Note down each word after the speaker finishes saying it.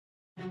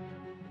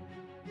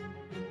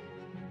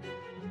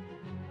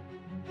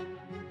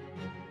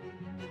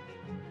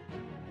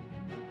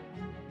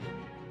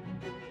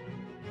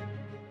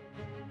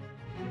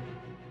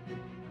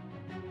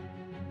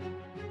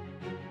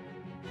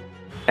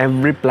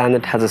Every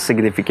planet has a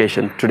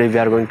signification. Today we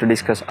are going to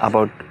discuss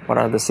about what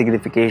are the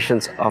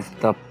significations of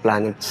the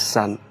planet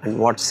Sun and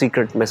what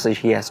secret message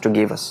he has to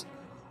give us.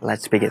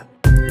 Let's begin.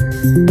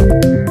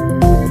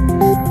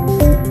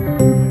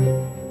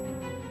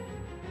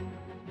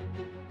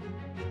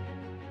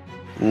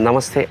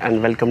 Namaste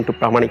and welcome to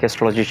Pramanik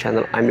Astrology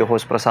channel. I'm your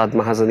host Prasad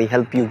Mahazani,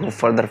 help you go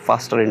further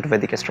faster into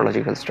Vedic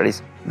astrological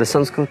studies. The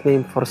Sanskrit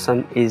name for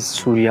Sun is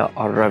Surya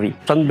or Ravi.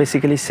 Sun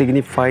basically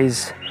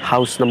signifies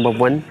house number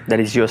 1,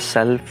 that is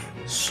yourself,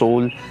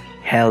 soul,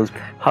 health.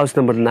 House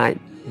number 9,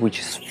 which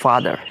is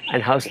father,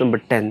 and house number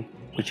 10,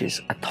 which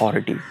is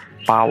authority,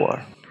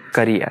 power,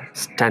 career,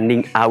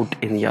 standing out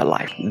in your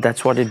life.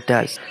 That's what it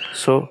does.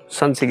 So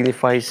Sun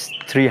signifies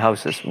 3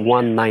 houses,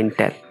 1, 9,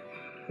 10.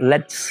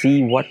 Let's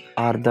see what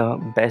are the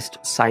best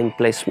sign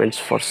placements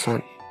for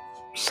Sun.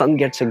 Sun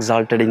gets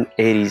exalted in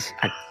Aries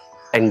at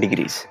 10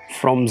 degrees.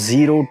 From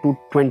 0 to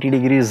 20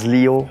 degrees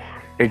Leo,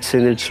 it's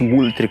in its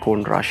Mool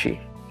Trikon Rashi.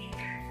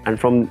 And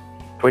from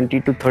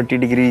 20 to 30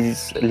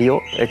 degrees Leo,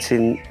 it's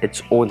in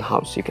its own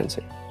house, you can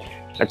say.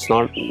 It's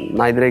not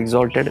neither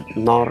exalted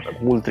nor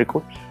Mool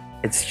Trikon.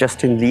 It's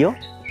just in Leo,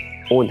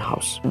 own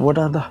house. What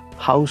are the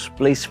house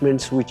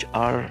placements which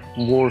are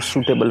more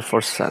suitable for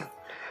Sun?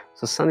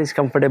 So Sun is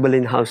comfortable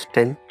in house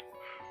 10,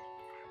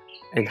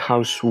 in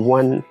house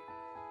 1.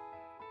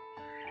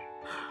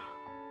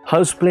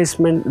 House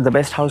placement, the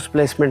best house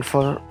placement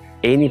for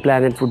any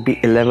planet would be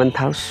 11th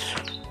house.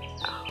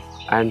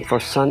 And for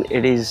Sun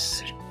it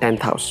is 10th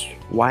house.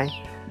 Why?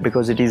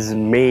 Because it is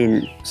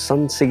male.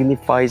 Sun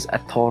signifies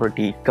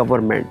authority,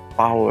 government,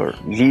 power,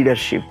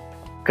 leadership,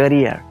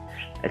 career.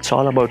 It's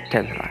all about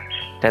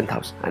 10th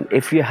house. And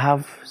if you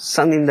have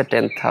Sun in the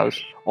 10th house,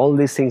 all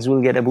these things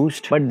will get a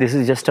boost. But this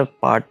is just a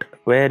part,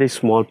 very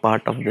small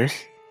part of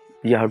this.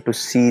 You have to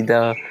see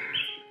the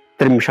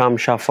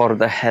Trimshamsha for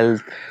the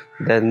health,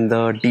 then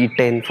the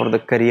D10 for the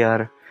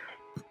career,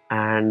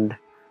 and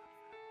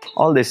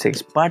all these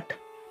things. But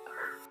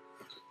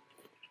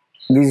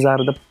these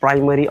are the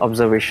primary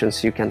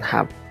observations you can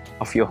have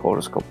of your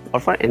horoscope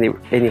or for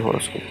any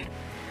horoscope.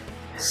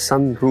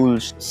 Sun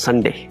rules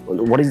Sunday.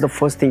 What is the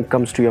first thing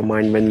comes to your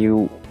mind when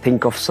you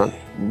think of Sun?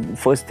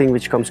 First thing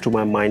which comes to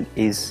my mind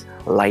is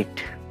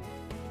light.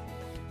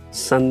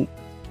 Sun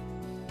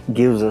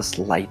gives us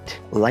light.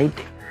 Light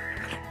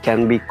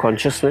can be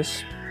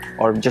consciousness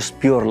or just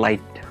pure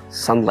light,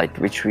 sunlight,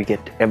 which we get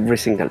every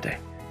single day.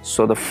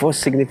 So the first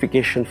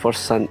signification for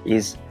Sun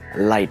is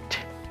light.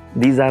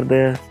 These are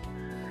the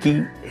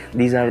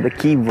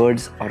key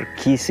words or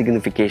key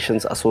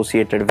significations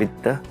associated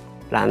with the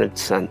planet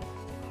Sun.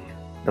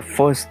 The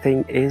first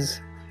thing is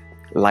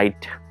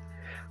light.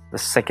 The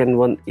second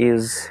one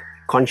is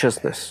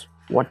consciousness.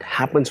 What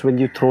happens when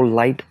you throw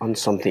light on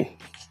something,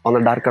 on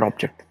a darker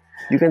object?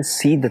 You can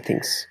see the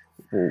things.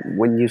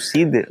 When you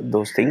see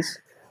those things,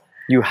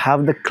 you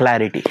have the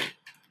clarity.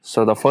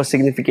 So the first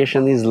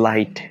signification is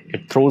light.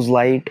 It throws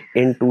light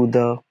into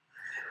the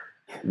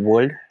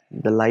world,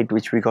 the light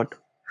which we got.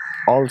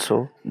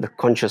 Also the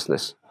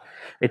consciousness.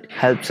 It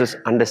helps us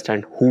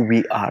understand who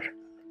we are.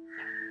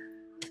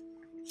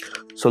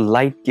 So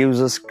light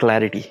gives us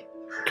clarity.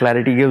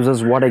 Clarity gives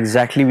us what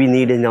exactly we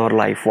need in our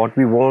life, what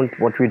we want,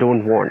 what we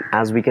don't want,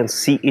 as we can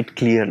see it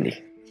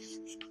clearly.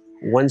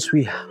 Once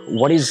we have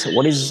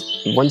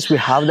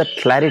that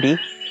clarity,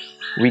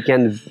 we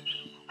can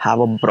have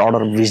a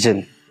broader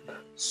vision.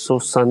 So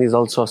Sun is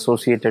also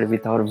associated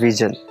with our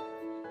vision.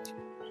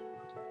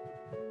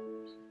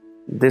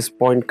 This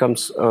point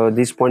becomes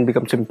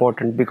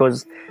important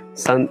because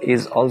Sun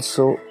is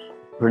also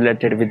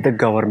related with the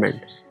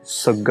government.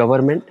 So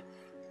government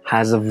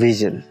has a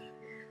vision.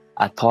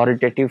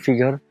 Authoritative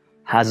figure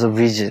has a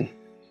vision.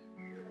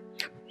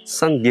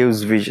 Sun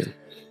gives vision.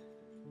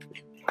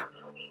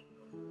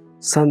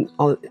 Sun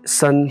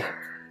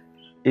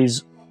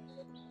is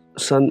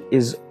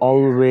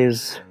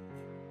always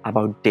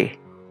about day.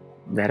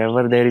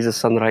 Wherever there is a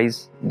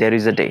sunrise, there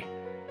is a day.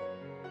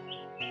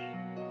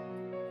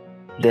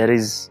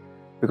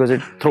 Because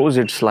it throws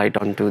its light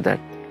onto that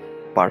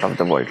part of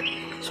the world.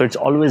 So it's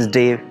always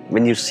day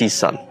when you see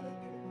Sun.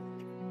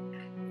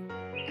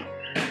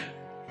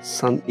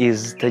 Sun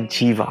is the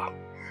jiva,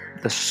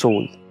 the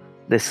soul,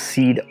 the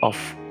seed of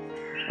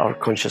our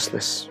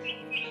consciousness.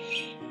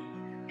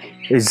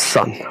 Is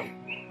Sun.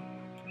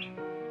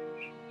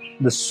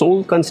 The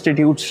soul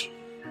constitutes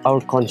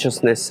our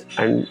consciousness,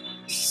 and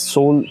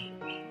soul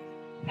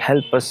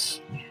help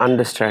us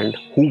understand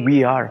who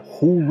we are,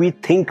 who we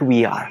think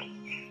we are.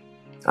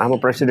 I'm a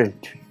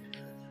president.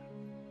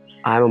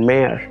 I'm a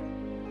mayor.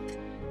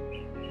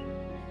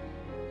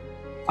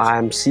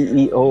 I'm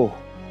CEO.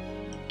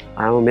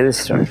 I'm a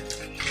minister.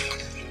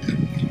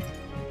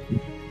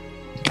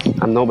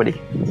 I'm nobody.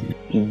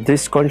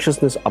 This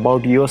consciousness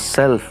about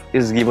yourself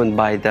is given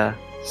by the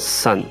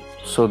Sun.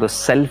 So the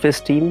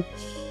self-esteem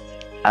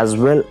as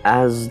well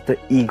as the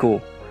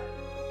ego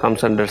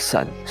comes under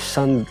Sun.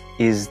 Sun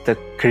is the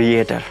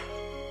creator.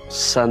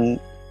 Sun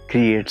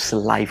creates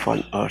life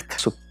on earth.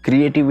 So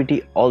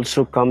creativity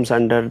also comes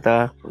under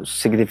the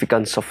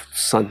significance of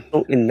sun.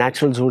 So in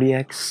natural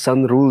zodiac,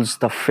 sun rules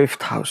the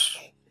 5th house.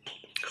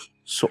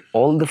 So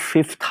all the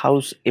 5th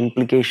house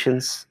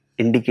implications,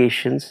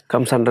 indications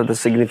comes under the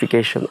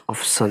signification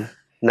of sun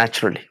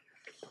naturally.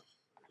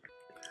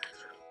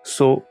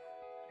 So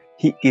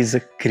he is a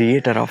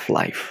creator of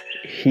life.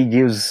 He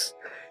gives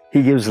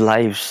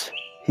lives.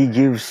 He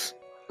gives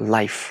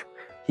life.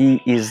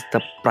 He is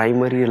the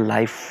primary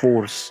life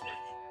force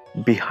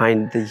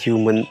behind the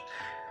human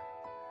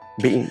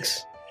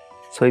beings.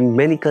 So in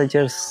many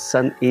cultures,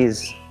 sun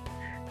is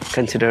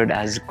considered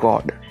as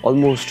God.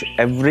 Almost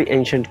every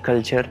ancient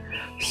culture,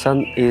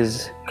 sun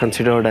is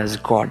considered as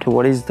God.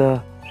 What is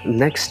the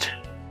next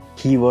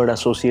keyword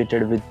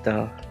associated with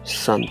the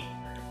sun?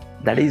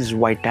 That is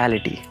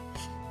vitality.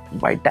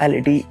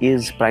 Vitality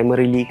is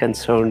primarily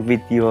concerned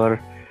with your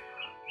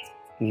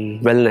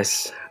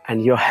wellness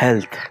and your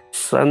health.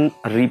 Sun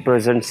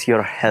represents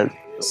your health.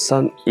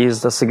 Sun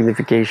is the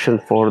signification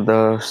for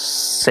the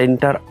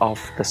center of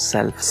the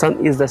self.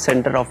 Sun is the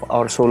center of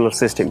our solar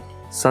system.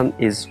 Sun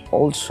is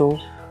also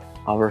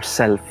our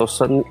self. So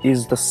sun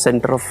is the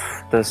center of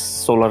the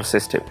solar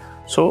system.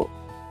 So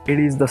it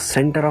is the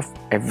center of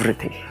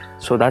everything.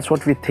 So that's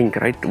what we think,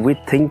 right? We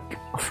think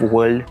of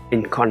world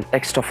in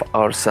context of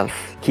ourselves,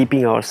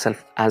 keeping ourselves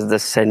as the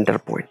center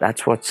point.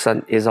 That's what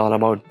sun is all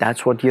about.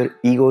 That's what your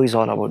ego is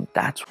all about.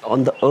 That's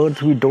on the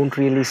earth we don't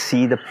really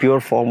see the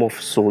pure form of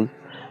soul.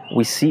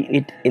 We see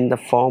it in the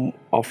form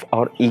of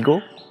our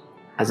ego,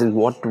 as in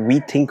what we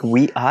think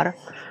we are,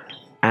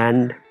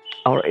 and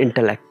our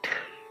intellect.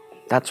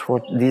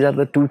 These are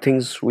the two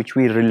things which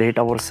we relate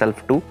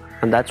ourselves to,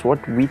 and that's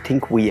what we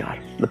think we are.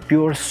 The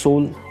pure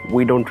soul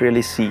we don't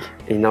really see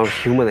in our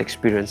human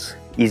experience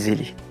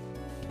easily.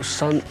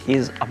 Sun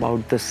is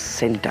about the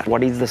center.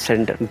 What is the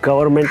center?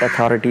 Government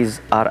authorities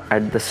are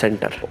at the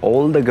center.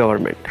 All the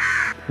government,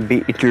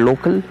 be it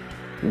local,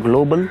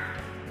 global,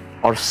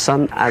 or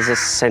sun as a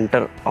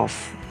center of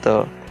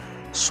the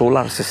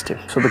solar system.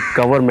 So the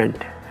government,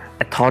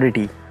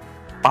 authority,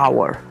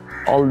 power,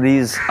 all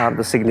these are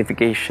the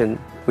signification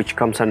which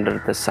comes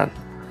under the sun.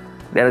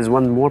 There is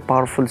one more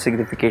powerful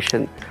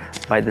signification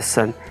by the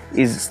sun,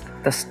 is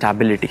the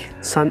stability.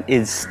 Sun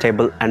is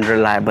stable and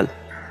reliable.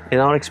 In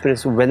our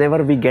experience,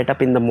 whenever we get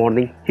up in the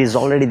morning, he's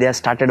already there,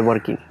 started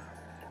working.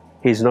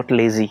 He's not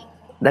lazy.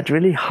 That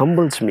really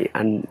humbles me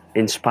and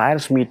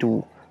inspires me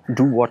to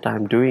do what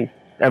I'm doing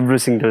every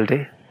single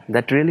day.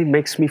 That really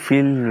makes me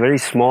feel very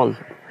small.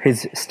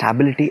 His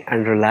stability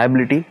and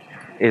reliability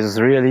is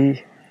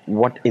really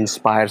what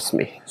inspires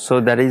me.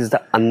 So that is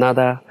the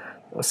another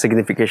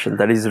signification,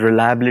 that is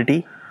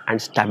reliability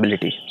and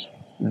stability.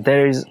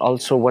 There is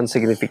also one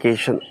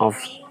signification of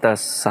the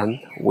sun,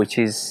 which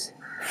is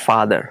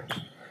father.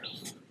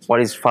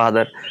 What is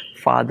father?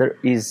 Father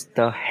is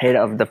the head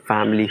of the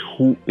family,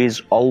 who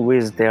is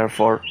always there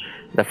for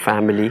the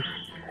family,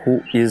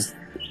 who is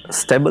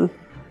stable,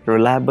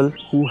 reliable,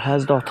 who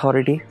has the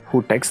authority,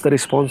 who takes the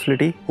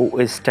responsibility, who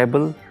is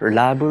stable,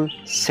 reliable,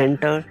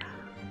 centered,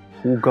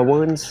 who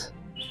governs.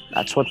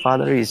 That's what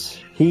father is.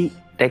 He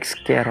takes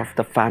care of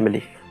the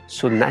family.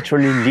 So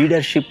naturally,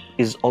 leadership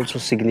is also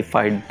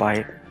signified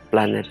by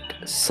planet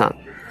sun.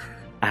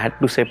 I had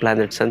to say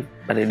planet sun,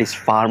 but it is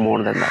far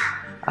more than that.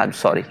 I'm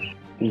sorry.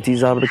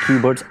 These are the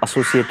keywords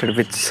associated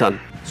with sun.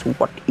 So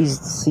what is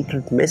the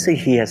secret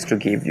message he has to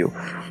give you?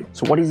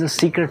 So what is the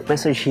secret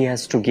message he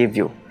has to give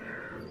you?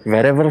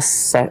 Wherever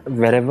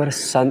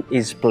sun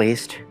is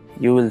placed,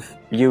 you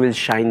will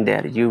shine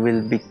there. You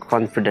will be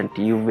confident.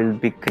 You will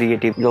be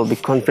creative. You'll be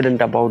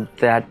confident about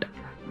that,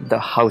 the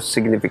house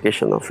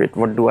signification of it.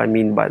 What do I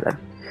mean by that?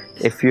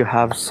 If you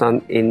have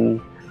sun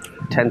in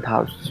 10th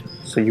house,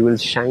 so you will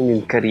shine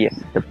in career,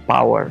 the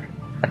power,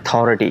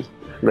 authority.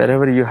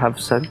 Wherever you have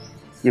sun,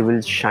 you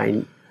will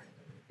shine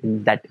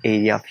in that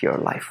area of your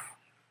life.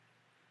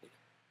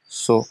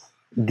 So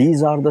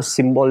these are the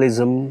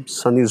symbolism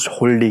sun is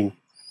holding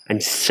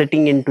and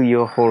setting into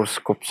your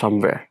horoscope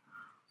somewhere.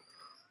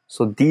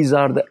 So these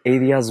are the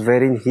areas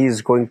wherein he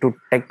is going to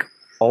take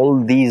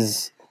all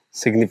these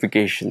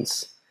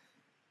significations,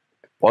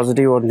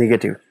 positive or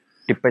negative,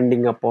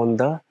 depending upon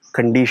the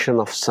condition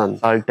of sun.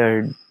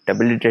 Altered,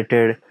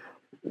 debilitated,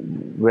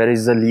 where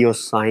is the Leo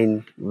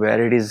sign,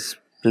 where it is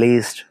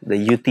placed, the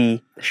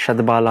Yuti,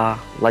 Shadbala,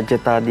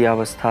 Lajjata,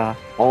 Dhyavastha,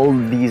 all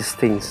these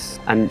things.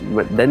 And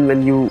then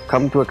when you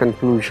come to a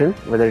conclusion,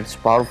 whether it's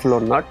powerful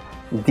or not,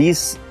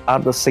 these are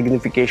the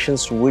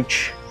significations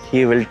which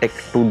he will take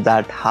to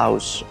that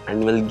house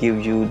and will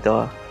give you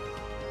the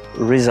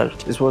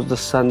result. This was the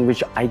sun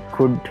which I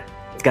could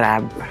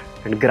grab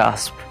and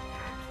grasp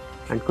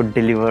and could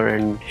deliver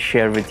and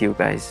share with you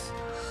guys.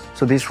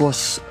 So this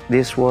was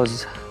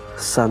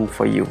sun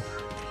for you.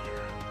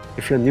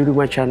 If you're new to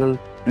my channel,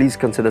 please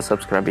consider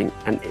subscribing,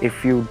 and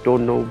if you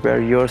don't know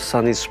where your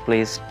sun is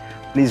placed,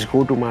 please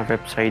go to my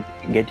website,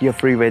 get your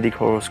free Vedic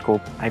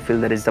horoscope. I feel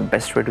that is the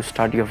best way to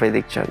start your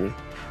Vedic journey.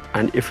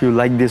 And if you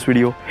like this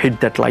video, hit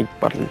that like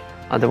button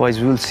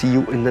Otherwise, we will see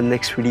you in the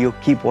next video.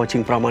 Keep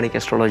watching Pramanik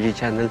Astrology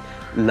channel.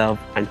 Love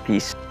and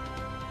peace.